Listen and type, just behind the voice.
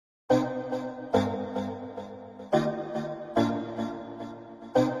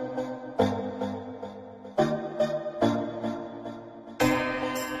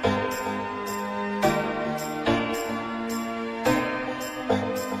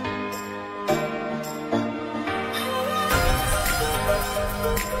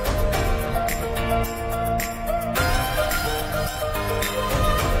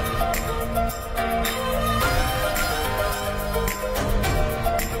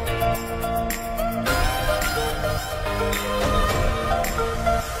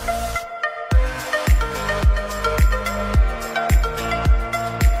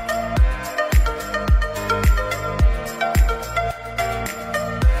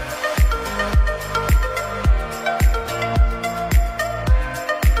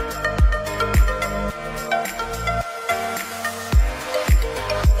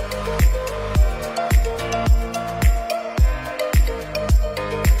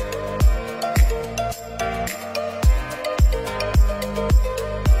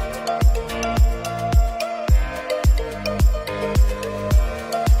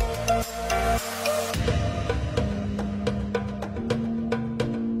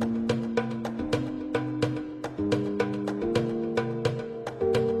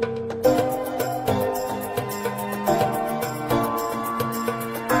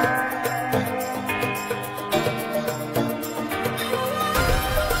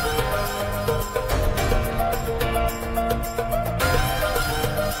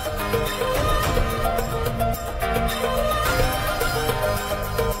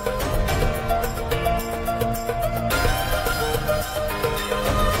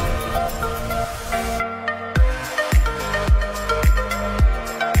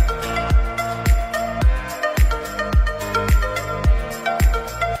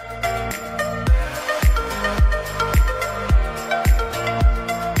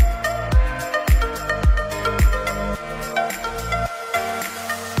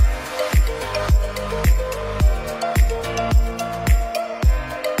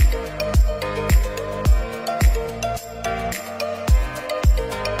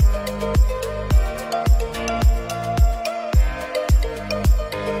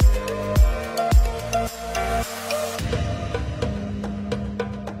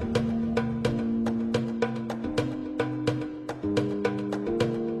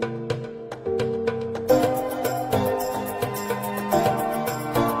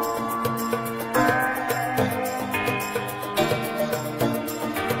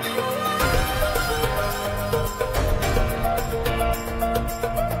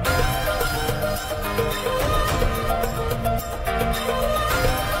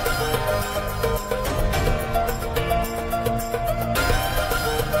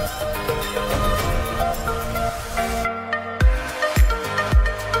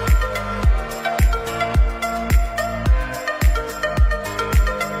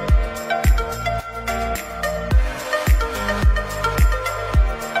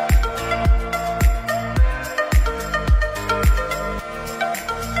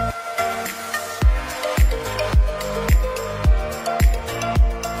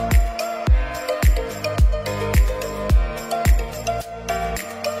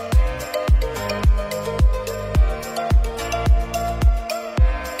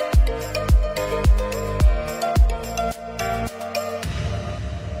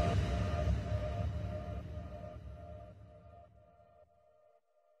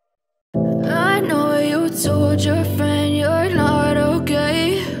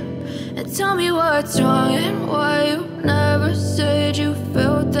And tell me what's wrong and why you never said you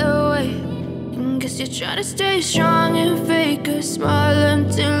felt that way. And guess you're trying to stay strong and fake a smile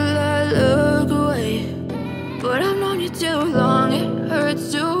until I look away. But I've known you too long, it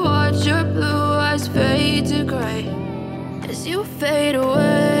hurts to watch your blue eyes fade to gray as you fade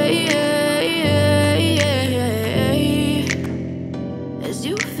away, as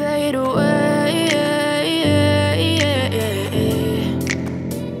you fade away.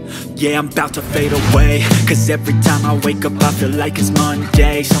 Yeah, I'm about to fade away, cause every time I wake up I feel like it's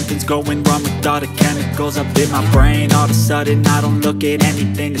Monday. Something's going wrong with all the chemicals up in my brain. All of a sudden I don't look at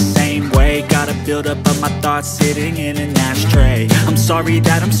anything the same way. Got a buildup of my thoughts sitting in an ashtray. I'm sorry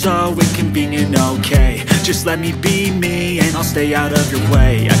that I'm so inconvenient, okay. Just let me be me and I'll stay out of your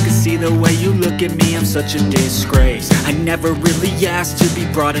way. I can see the way you look at me, I'm such a disgrace. I never really asked to be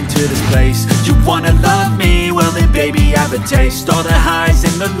brought into this place. You wanna love me? Well then baby have a taste. All the highs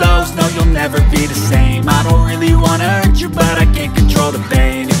and the lows, no, you'll never be the same. I don't really wanna hurt you, but I can't control the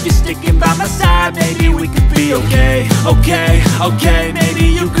pain. If you're sticking by my side, maybe we could be okay. Okay, maybe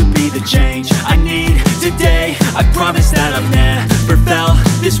you could be the change I need today. I promise that I've never felt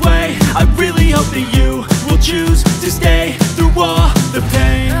this way. I really hope that you will choose to stay through all the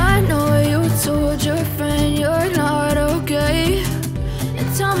pain. I know you told your friend you're not okay. And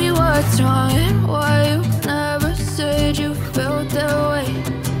tell me what's wrong and why you never said you felt that way.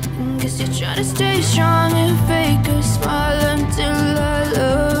 Guess you're trying to stay strong and fake a smile until I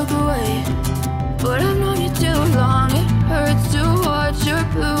look away. But I've known you too long, it hurts to watch your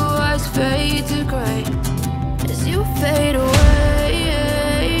blue eyes fade to gray as you fade away,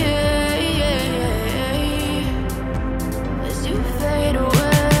 as you fade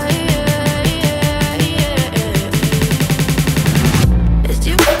away, as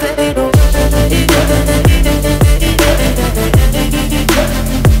you fade away.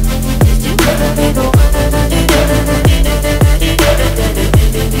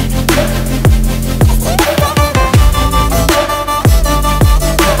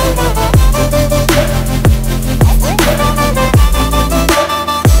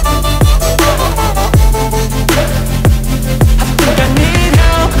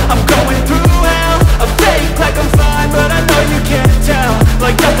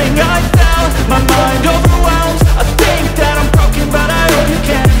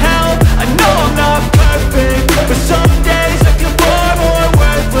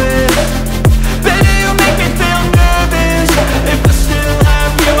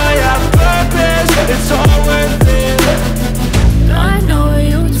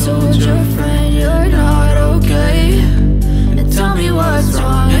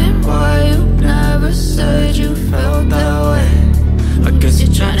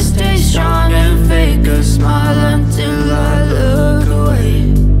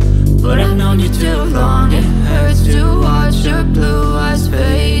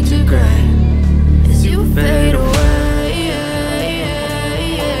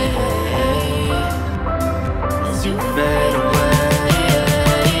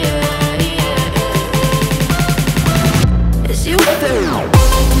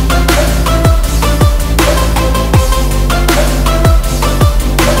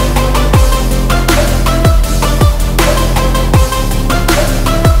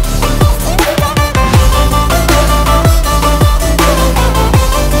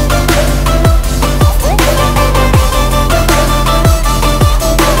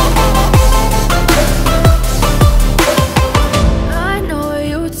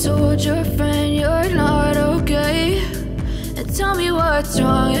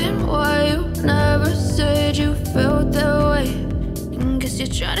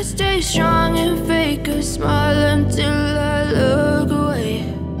 Trying to stay strong and fake a smile until I look away.